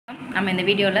நம்ம இந்த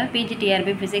வீடியோவில் PGTRB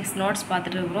Physics Notes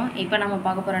பார்த்துட்டு இருக்கிறோம். இப்போ நம்ம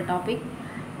பார்க்க போகிற topic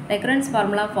Recurrence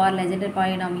Formula for Legendre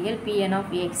polynomial Pn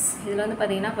of x. இதில் வந்து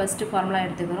பார்த்தீங்கன்னா ஃபஸ்ட்டு ஃபார்முலா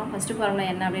எடுத்துக்கிறோம். ஃபஸ்ட்டு ஃபார்முலா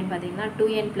என்ன அப்படின்னு பார்த்தீங்கன்னா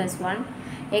 2n plus 1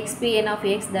 x Pn of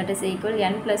x that is equal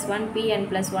n plus 1 Pn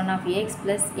plus 1 of x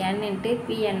plus n into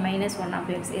Pn minus 1 of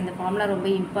x. இந்த formula ரொம்ப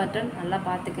important, நல்லா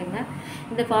பார்த்துக்கோங்க.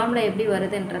 இந்த ஃபார்முலா எப்படி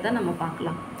வருதுன்றதை நம்ம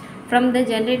பார்க்கலாம். From the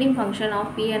generating function of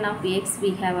Pn of x we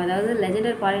have, அதாவது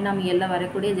Legendre polynomial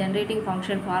வரக்கூடிய generating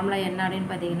function formula என்ன அப்படின்னு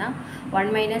பார்த்தீங்கன்னா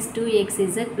 1 minus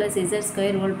 2xz plus z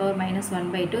square whole power minus 1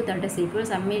 by 2 that is equal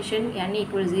summation n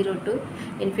equal 0 to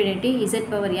infinity z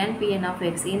power n Pn of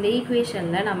x. இந்த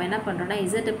ஈக்குவேஷனில் நம்ம என்ன பண்ணுறோம்னா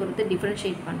z பொறுத்து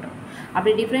டிஃப்ரென்ஷியேட் பண்ணுறோம்.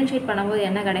 அப்படி டிஃப்ரென்ஷியேட் பண்ணும்போது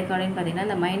என்ன கிடைக்கும் அப்படின்னு பார்த்தீங்கன்னா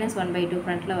இந்த minus 1 by 2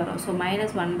 ஃப்ரண்ட்டில் வரும். So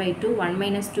minus 1 by 2 1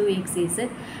 minus 2xz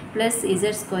plus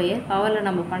z square பவரில்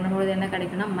நம்ம பண்ணும்போது என்ன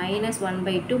கிடைக்குன்னா minus 1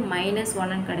 by 2 minus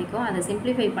 1 கிடைக்கும். அதை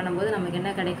சிம்பிளிஃபை பண்ணும்போது நமக்கு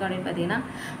என்ன கிடைக்கும் அப்படின்னு பார்த்தீங்கன்னா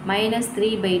minus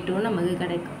 3 by 2 நமக்கு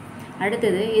கிடைக்கும்.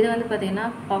 அடுத்தது இது வந்து பார்த்திங்கன்னா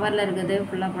பவரில் இருக்குது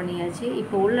ஃபுல்லாக பண்ணியாச்சு.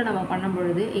 இப்போ உள்ளே நம்ம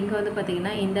பண்ணும்பொழுது இங்கே வந்து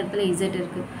பார்த்திங்கன்னா இந்த இடத்துல z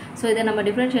இருக்குது. ஸோ இதை நம்ம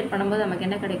டிஃப்ரென்ஷியேட் பண்ணும்போது நமக்கு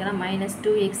என்ன கிடைக்குன்னா minus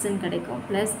 2xன்னு கிடைக்கும்.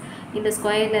 ப்ளஸ் இந்த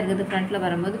ஸ்கொயரில் இருக்கிறது ஃப்ரண்ட்டில்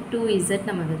வரும்போது 2z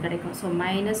நமக்கு கிடைக்கும். ஸோ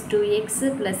minus 2x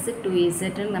ப்ளஸ்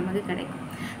 2zன்னு நமக்கு கிடைக்கும்.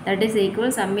 That is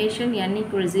equal summation n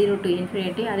equal 0 to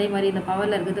infinity. அதே மாதிரி இந்த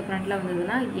பவரில் இருக்கிறது ஃப்ரண்ட்டில்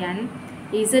வந்ததுன்னா n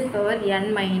z power n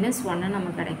minus 1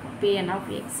 நமக்கு கிடைக்கும் Pn of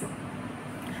x.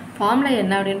 ஃபார்முலா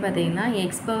என்ன அப்படின்னு பார்த்தீங்கன்னா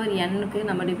x power nக்கு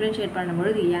நம்ம டிஃப்ரென்ஷியேட்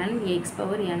பண்ணும்பொழுது n x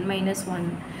power n minus 1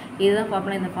 இதுதான்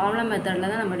ஃபார்முலா. இந்த ஃபார்முலா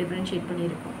மெத்தடில் தான் நம்ம டிஃப்ரென்ஷியேட்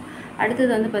பண்ணியிருக்கோம்.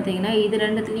 அடுத்தது வந்து பார்த்திங்கன்னா இது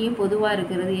ரெண்டுத்துலேயும் பொதுவாக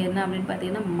இருக்கிறது என்ன அப்படின்னு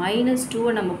பார்த்தீங்கன்னா minus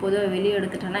 2 நம்ம பொதுவாக வெளியே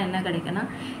எடுத்துட்டோன்னா என்ன கிடைக்குன்னா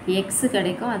x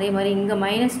கிடைக்கும். அதே மாதிரி இங்கே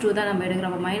minus 2 தான் நம்ம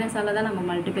எடுக்கிறோம். அப்போ மைனஸால் தான் நம்ம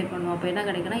மல்டிப்ளை பண்ணுவோம். அப்போ என்ன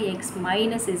கிடைக்குன்னா x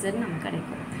minus z நமக்கு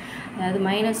கிடைக்கும். அதாவது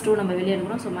minus 2 நம்ம வெளியே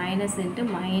எடுக்கிறோம். So minus into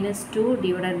minus 2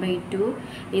 divided by 2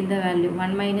 இந்த value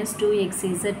 1 minus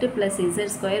 2xz plus z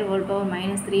square whole power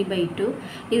minus 3 by 2.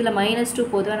 இதில் minus 2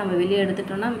 பொதுவாக நம்ம வெளியே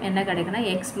எடுத்துட்டோம்னா என்ன கிடைக்குன்னா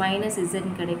x minus z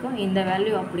கிடைக்கும். இந்த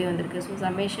வேல்யூ அப்படியே வந்திருக்கு. So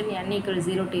summation n equal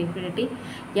 0 to infinity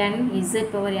n z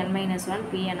power n minus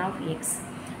 1 Pn of x.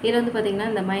 இதில் வந்து பார்த்திங்கன்னா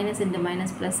இந்த மைனஸ் இன்ட்டு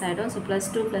மைனஸ் ப்ளஸ் ஆகிடும். ஸோ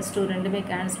 +2 ரெண்டுமே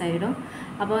கேன்சல் ஆகிடும்.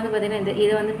 அப்போ வந்து பார்த்திங்கன்னா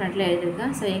இதை வந்து ஃப்ரண்ட்டில்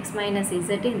எழுதியிருக்கேன். ஸோ x மைனஸ்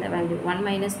z இந்த value 1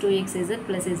 minus 2xz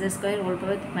plus z square whole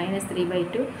power minus 3 by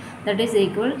 2 that is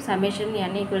equal summation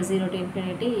n equal 0 to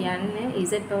infinity n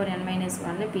z power n minus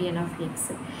 1 Pn of x.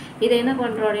 இதை என்ன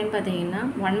பண்ணுறோம் அப்படின்னு பார்த்தீங்கன்னா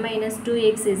 1 minus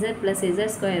 2xz plus z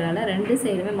ஸ்கொயரால் ரெண்டு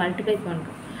சைடுமே multiply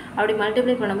பண்ணுறோம். அப்படி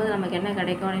multiply பண்ணும்போது நமக்கு என்ன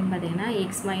கிடைக்கும் அப்படின்னு பார்த்தீங்கன்னா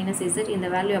x minus z இந்த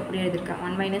வேல்யூ அப்படியே எழுதியிருக்கேன்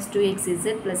 1 minus 2xz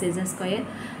plus z square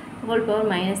whole power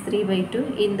minus 3 by 2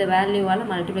 இந்த வேல்யூவால்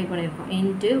மல்டிப்ளை பண்ணியிருக்கோம்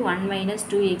into 1 minus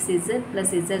 2xz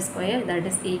plus z square that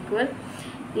is equal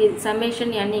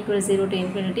summation n equal 0 to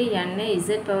infinity n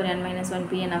z power n minus 1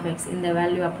 Pn of x இந்த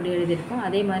value அப்படியே எழுதியிருக்கோம்.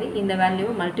 அதே மாதிரி இந்த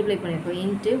வேல்யூவை multiply பண்ணியிருக்கோம்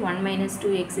into 1 minus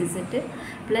 2xz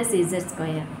plus z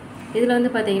square. இதில் வந்து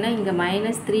பார்த்திங்கன்னா இங்கே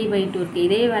minus 3 by 2 இருக்குது.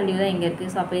 இதே வேல்யூ தான் இங்கே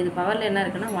இருக்குது. ஸோ அப்போ இது பவரில் என்ன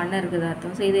இருக்குன்னா 1 இருக்குது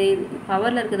அர்த்தம். ஸோ இது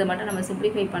பவரில் இருக்கிறத மட்டும் நம்ம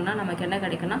சிம்பிளிஃபை பண்ணால் நமக்கு என்ன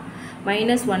கிடைக்குன்னா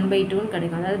minus 1 by 2ன்னு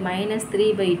கிடைக்கும். அதாவது minus 3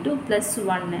 by 2 plus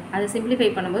 1 அதை சிம்பிளிஃபை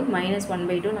பண்ணும்போது minus 1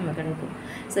 by 2 நமக்கு கிடைக்கும்.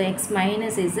 So x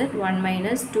minus z 1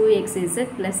 minus 2xz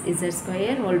plus z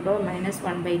square whole power minus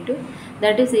 1 by 2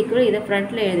 that is equal இதை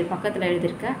ஃப்ரண்ட்டில் பக்கத்தில்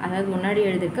எழுதியிருக்கேன். அதாவது முன்னாடி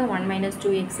எழுதியிருக்கேன் 1 minus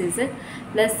 2xz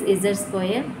plus z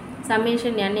square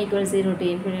summation n equal 0 to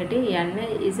infinity n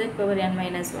z power n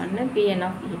minus 1 Pn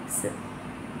of x.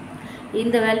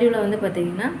 இந்த வேல்யூவில் வந்து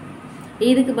பார்த்திங்கன்னா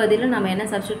இதுக்கு பதிலாக நம்ம என்ன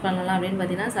சப்ஸ்டியூட் பண்ணலாம் அப்படின்னு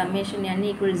பார்த்தீங்கன்னா summation n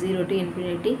equal 0 to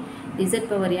infinity z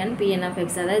power n Pn of x.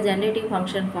 அதாவது ஜென்ரேட்டிங்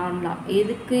ஃபங்க்ஷன் ஃபார்முலா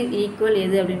இதுக்கு ஈக்குவல்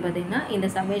எது அப்படின்னு பார்த்தீங்கன்னா இந்த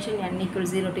summation n equal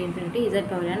 0 to infinity z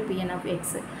power n Pn of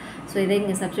x. So இதை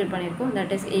இங்கே சப்ஸ்டியூட் பண்ணியிருக்கோம்.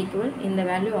 தட் இஸ் ஈக்குவல் இந்த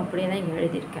வேல்யூ அப்படியே தான் இங்கே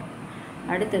எழுதியிருக்கேன்.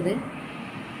 அடுத்தது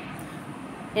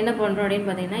என்ன பண்ணுறோம் அப்படின்னு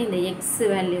பார்த்தீங்கன்னா இந்த x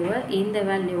வேல்யூவை இந்த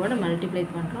வேல்யூவோட மல்டிப்ளை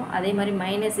பண்ணுறோம். அதே மாதிரி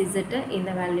மைனஸ் z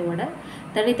இந்த வேல்யூவோட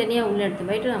தனித்தனியாக உள்ள எடுத்து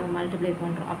போயிட்டு நம்ம மல்டிப்ளை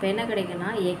பண்ணுறோம். அப்போ என்ன கிடைக்குன்னா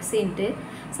x into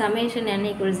summation n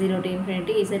equal 0 to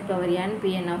infinity z power n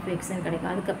Pn of xன்னு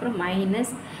கிடைக்கும். அதுக்கப்புறம்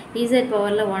மைனஸ் z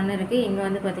பவரில் 1 இருக்குது. இங்கே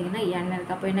வந்து பார்த்திங்கன்னா n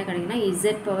இருக்குது. அப்போ என்ன கிடைக்குன்னா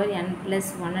z power n plus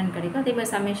 1ன்னு கிடைக்கும். அதே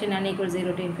மாதிரி summation n equal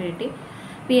 0 to infinity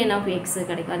Pn of x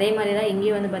கிடைக்கும். அதே மாதிரி தான்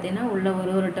இங்கேயும் வந்து பார்த்திங்கன்னா உள்ள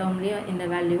ஒரு டேர்ம்லேயும் இந்த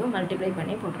வேல்யூவை மல்டிப்ளை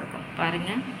பண்ணி போட்டிருக்கோம்.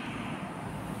 பாருங்கள்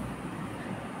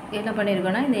என்ன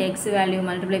பண்ணியிருக்கோன்னா இந்த x வேல்யூ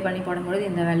மல்டிப்ளை பண்ணி போடும்போது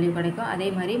இந்த வேல்யூ கிடைக்கும். அதே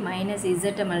மாதிரி மைனஸ்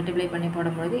z மல்டிப்ளை பண்ணி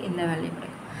போடும்போது இந்த வேல்யூ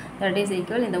கிடைக்கும். தட் இஸ்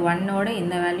ஈக்குவல் இந்த 1ஓட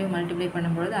இந்த வேல்யூ மல்டிப்ளை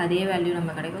பண்ணும்போது அதே வேல்யூ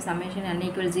நம்ம கிடைக்கும். Summation n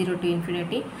equal 0 to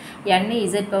infinity n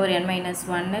z power n minus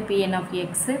 1 Pn of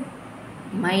x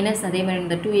minus அதே மாதிரி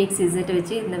இந்த 2x z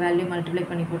வச்சு இந்த வேல்யூ மல்டிப்ளை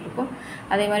பண்ணி போட்டிருக்கோம்.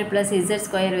 அதே மாதிரி ப்ளஸ் z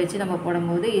ஸ்கொயர் வச்சு நம்ம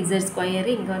போடும்போது z ஸ்கொயர்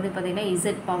இங்கே வந்து பார்த்திங்கன்னா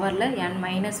z பவரில் n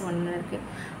மைனஸ் 1 இருக்குது.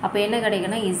 அப்போ என்ன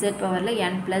கிடைக்குன்னா z பவரில்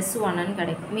n ப்ளஸ் 1ன்னு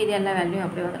கிடைக்கும். மீதி எல்லா வேல்யூ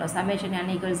அப்படி வந்துடும். Summation n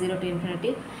 = 0 to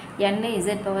infinity n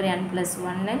z power n plus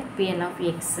 1 pn of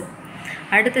x.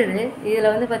 அடுத்தது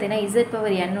இதில் வந்து பார்த்திங்கன்னா z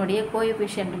பவர் n உடைய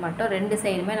கோஎஃபிஷியன்ட் மட்டும் ரெண்டு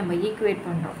சைடுமே நம்ம ஈக்குவேட்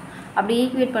பண்ணுறோம். அப்படி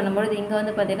ஈக்குவேட் பண்ணும்போது இங்கே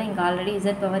வந்து பார்த்திங்கன்னா இங்கே ஆல்ரெடி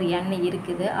z பவர் n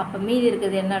இருக்குது. அப்போ மீதி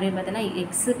இருக்குது என்ன அப்படின்னு பார்த்தீங்கன்னா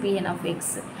x pn of x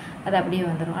அது அப்படியே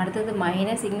வந்துடும். அடுத்தது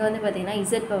மைனஸ் இங்கே வந்து பார்த்திங்கன்னா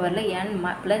z பவரில் n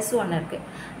ப்ளஸ் 1 இருக்குது.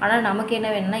 ஆனால் நமக்கு என்ன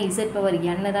வேணும்னா z பவர்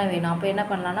n தான் வேணும். அப்போ என்ன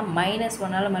பண்ணலாம்னா மைனஸ்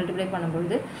 1ஆல் மல்டிப்ளை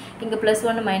பண்ணும்போது இங்கே ப்ளஸ்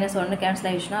 1 மைனஸ் 1 கேன்சல்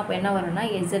ஆகிடுச்சுன்னா அப்போ என்ன வரும்னா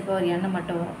z பவர் n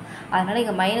மட்டும் வரும். அதனால்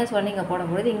இங்கே மைனஸ் 1 இங்கே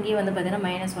போடும்போது இங்கேயும் வந்து பார்த்திங்கன்னா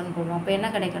மைனஸ் 1 போடுவோம். அப்போ என்ன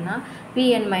கிடைக்குன்னா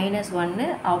pn மைனஸ் 1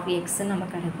 ஆஃப் எக்ஸ்ன்னு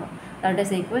நமக்கு கிடைக்கும். தட்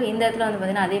இஸ் ஈக்குவல் இந்த இடத்துல வந்து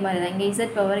பார்த்திங்கன்னா அதே மாதிரி தான் இங்கே z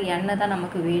பவர் n தான்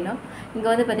நமக்கு வேணும். இங்கே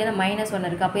வந்து பார்த்திங்கன்னா மைனஸ் 1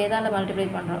 இருக்குது. அப்போ எதால் மல்டிப்ளை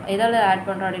பண்ணுறோம் எதால் ஆட்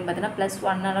பண்ணுறோம் அப்படின்னு பார்த்தீங்கன்னா ப்ளஸ்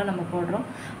 1ஆல் நம்ம போடுறோம்.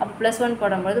 அப்போ ப்ளஸ் 1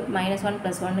 போடும்போது மைனஸ் 1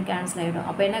 ப்ளஸ் 1 கேன்சல் ஆகிடும்.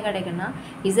 அப்போ என்ன கிடைக்குன்னா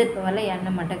z பவரில் n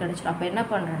மட்டும் கிடச்சிடும். அப்போ என்ன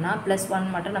பண்ணுறோன்னா ப்ளஸ் 1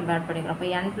 மட்டும் நம்ம ஆட் பண்ணிக்கிறோம். அப்போ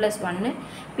n ப்ளஸ் 1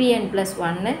 pn ப்ளஸ்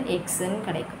 1 எக்ஸ்ன்னு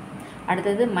கிடைக்கும்.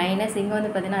 அடுத்தது மைனஸ் இங்கே வந்து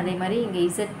பார்த்திங்கன்னா அதே மாதிரி இங்கே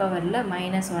z பவரில்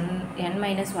மைனஸ் 1 n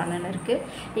மைனஸ் 1ன்னு இருக்குது.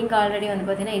 இங்கே ஆல்ரெடி வந்து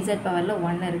பார்த்திங்கன்னா z பவரில்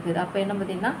 1 இருக்குது. அப்போ என்ன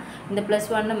பார்த்திங்கன்னா இந்த ப்ளஸ்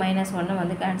 1 மைனஸ் 1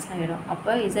 வந்து கேன்சல் ஆகிடும்.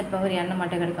 அப்போ z பவர் n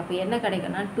மட்டும் கிடைக்கும். அப்போ என்ன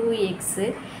கிடைக்குன்னா 2x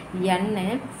n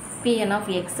pn of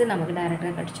x நமக்கு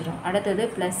டைரெக்டாக கிடச்சிடும். அடுத்தது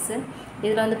ப்ளஸ்ஸு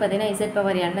இதில் வந்து பார்த்திங்கன்னா z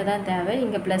பவர் n தான் தேவை.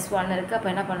 இங்கே ப்ளஸ் 1 இருக்குது. அப்போ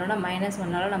என்ன பண்ணுறோன்னா மைனஸ்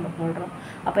 1ஆல் நம்ம போடுறோம்.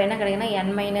 அப்போ என்ன கிடைக்குன்னா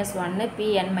n minus 1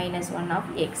 pn minus 1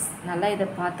 of X. நல்லா இதை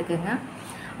பார்த்துக்குங்க.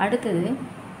 அடுத்தது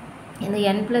இந்த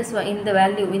n ப்ளஸ் இந்த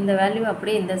வேல்யூ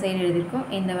அப்படியே இந்த சைடு எழுதியிருக்கோம்.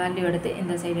 இந்த வேல்யூ எடுத்து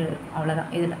இந்த சைடு எழுதியிருக்கோம்.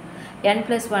 அவ்வளோதான். இதில் n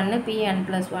plus 1 pn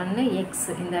plus 1 X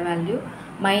இந்த value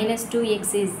minus 2x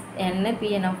is n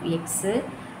pn of x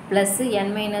plus n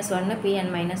minus 1 pn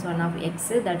minus 1 of x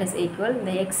that is equal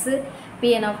இந்த x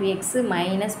pn of x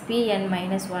minus pn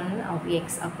minus 1 of x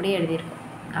அப்படியே எழுதியிருக்கோம்.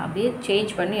 அப்படியே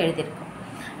change பண்ணி எழுதியிருக்கோம்.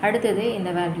 அடுத்தது இந்த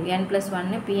value n plus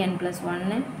 1 pn plus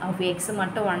 1 of X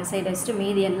மட்டும் one side வச்சுட்டு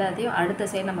மீதி எல்லாத்தையும் அடுத்த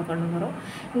சைடு நம்ம கொண்டு வரோம்.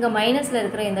 இங்கே மைனஸில்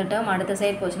இருக்கிற இந்த டேர்ம் அடுத்த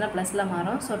சைடு போச்சுன்னா ப்ளஸில்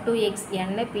மாறும். So 2x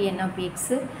n pn of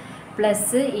x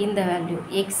plus இந்த value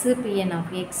x pn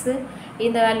of x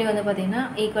இந்த வேல்யூ வந்து பார்த்திங்கன்னா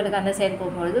ஈக்குவலுக்கு அந்த சைடு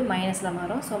போகும்பொழுது மைனஸில்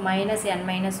மாறும். So minus n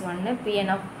minus 1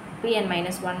 pn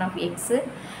minus 1 of x.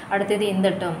 அடுத்தது இந்த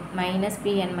term minus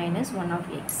pn minus 1 of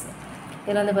X.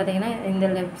 இதில் வந்து பார்த்திங்கன்னா இந்த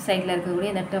லெஃப்ட் சைடில்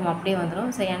இருக்கக்கூடிய இந்த டேர்ம் அப்படியே வந்துடும்.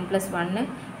 So n plus 1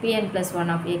 pn plus 1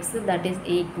 of X that is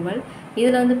equal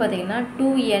இதில் வந்து பார்த்திங்கன்னா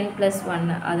 2n ப்ளஸ்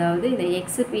 1 அதாவது இந்த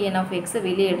எக்ஸ் pn ஆஃப் எக்ஸை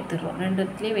வெளியே எடுத்துடுறோம்.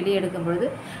 ரெண்டுத்துலேயும் வெளியே எடுக்கும்பொழுது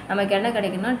நமக்கு என்ன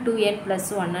கிடைக்குன்னா 2n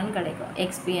ப்ளஸ் 1ன்னு கிடைக்கும்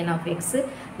X pn of x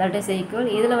that is equal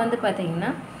இதில் வந்து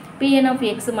பார்த்திங்கன்னா pn ஆஃப்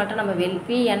எக்ஸ் மட்டும் நம்ம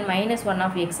pn மைனஸ் 1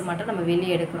 ஆஃப் எக்ஸ் மட்டும் நம்ம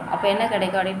வெளியே எடுக்கிறோம். அப்போ என்ன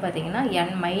கிடைக்கும் அப்படின்னு பார்த்தீங்கன்னா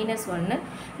n மைனஸ் 1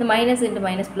 இந்த மைனஸ் இன்ட்டு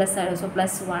மைனஸ் ப்ளஸ் ஆகிடும். So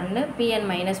plus 1 pn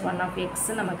minus 1 of X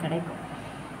நமக்கு கிடைக்கும்.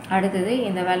 அடுத்தது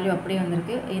இந்த வேல்யூ அப்படியே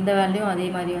வந்திருக்கு. இந்த வேல்யூ அதே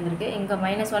மாதிரி வந்திருக்கு. இங்கே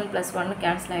மைனஸ் 1 ப்ளஸ் 1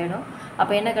 கேன்சல் ஆகிடும்.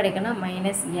 அப்போ என்ன கிடைக்குன்னா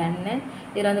மைனஸ் n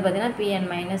இதில் வந்து பார்த்திங்கன்னா pn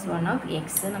மைனஸ் 1 ஆஃப்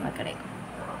எக்ஸ் நமக்கு கிடைக்கும்.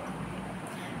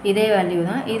 இதே வேல்யூ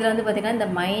தான் இதில் வந்து பார்த்திங்கன்னா இந்த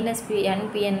minus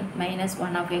pn minus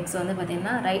 1 of X வந்து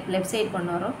பார்த்திங்கன்னா லெஃப்ட் சைடு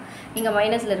கொண்டு வரும். இங்கே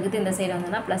மைனஸில் இருக்குது இந்த சைடு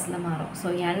வந்தோன்னா ப்ளஸில் மாறும். So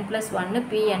n plus 1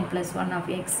 pn plus 1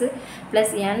 of x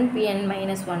plus n pn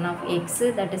minus 1 of x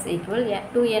that is equal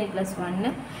 2n plus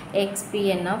 1 X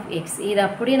pn of X. இது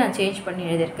அப்படியே நான் சேஞ்ச் பண்ணி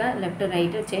எழுதியிருக்கேன். லெஃப்ட்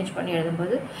ரைட்டு சேஞ்ச் பண்ணி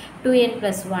எழுதும்போது 2n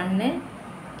plus 1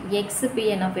 X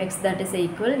pn of X that is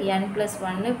equal n plus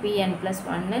 1 pn plus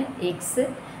 1 x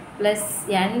plus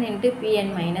n into pn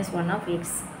minus 1 of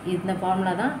X. இந்த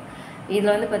formula தான்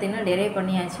இதில் வந்து பார்த்திங்கன்னா டெரைவ்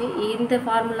பண்ணியாச்சு. இந்த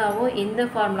ஃபார்முலாவோ இந்த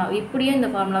ஃபார்முலாவோ இப்படியும் இந்த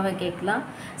ஃபார்முலாவை கேட்கலாம்.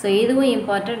 ஸோ இதுவும்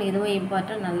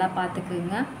இம்பார்ட்டன்ட் நல்லா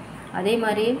பார்த்துக்குங்க. அதே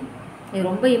மாதிரி இது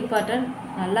ரொம்ப இம்பார்ட்டன்ட்,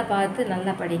 நல்லா பார்த்து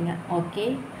நல்லா படிங்க. Okay,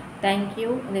 thank you.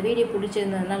 இந்த வீடியோ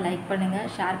பிடிச்சிருந்ததுன்னா லைக் பண்ணுங்கள்,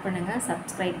 ஷேர் பண்ணுங்கள்,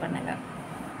 சப்ஸ்கிரைப் பண்ணுங்கள்.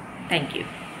 தேங்க்யூ.